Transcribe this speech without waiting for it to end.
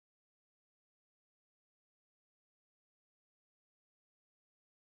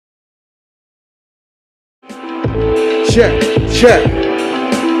check, check,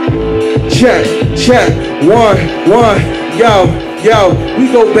 check, check. One, yo, yo. We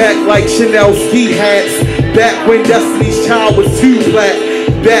go back like Chanel ski hats. Back when Destiny's Child was too black.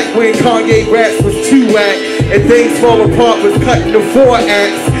 Back when Kanye raps was too whack. And things fall apart was cutting the 4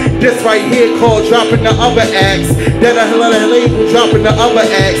 acts. This right here called dropping the other acts. Then I let a label dropping the other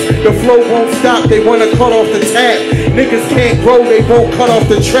acts. The flow won't stop, they wanna cut off the tap. Niggas can't grow, they won't cut off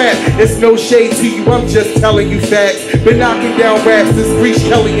the trap. It's no shade to you, I'm just telling you facts. Been knocking down raps since Reach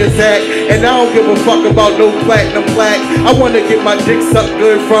Kelly is at. And I don't give a fuck about no platinum plaque. I wanna get my dick sucked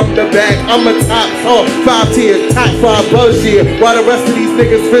good from the back. I'm a top 5 tier, top 5 buzz year. While the rest of these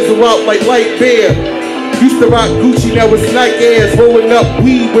niggas fizzle out like light beer. Used to rock Gucci, now it's Nike Airs. Rolling up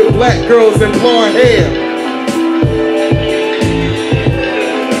weed with black girls and blonde hair.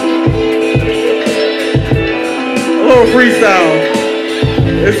 A little freestyle.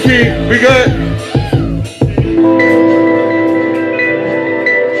 It's key. We good?